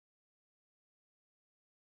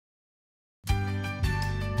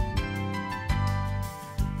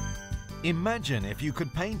Imagine if you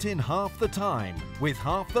could paint in half the time with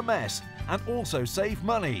half the mess and also save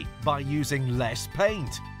money by using less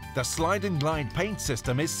paint. The Slide and Glide paint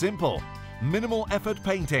system is simple. Minimal effort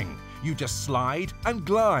painting. You just slide and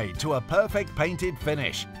glide to a perfect painted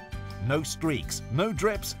finish. No streaks, no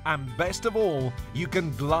drips, and best of all, you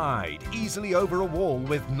can glide easily over a wall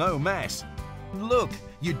with no mess. Look,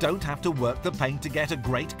 you don't have to work the paint to get a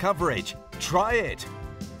great coverage. Try it!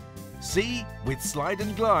 See, with Slide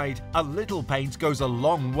and Glide, a little paint goes a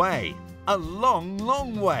long way. A long,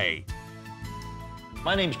 long way.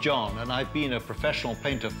 My name's John, and I've been a professional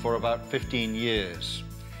painter for about 15 years.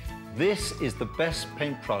 This is the best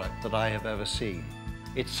paint product that I have ever seen.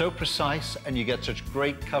 It's so precise and you get such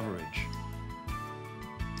great coverage.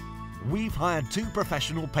 We've hired 2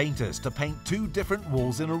 professional painters to paint 2 different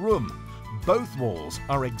walls in a room. Both walls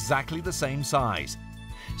are exactly the same size.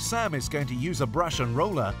 Sam is going to use a brush and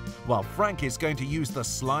roller, while Frank is going to use the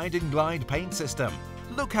Slide and Glide paint system.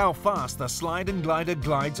 Look how fast the Slide and Glider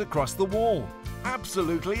glides across the wall.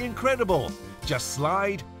 Absolutely incredible! Just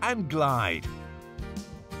slide and glide.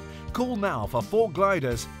 Call now for 4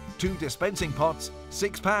 gliders, 2 dispensing pots,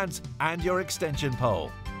 6 pads and your extension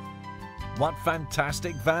pole. What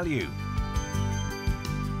fantastic value!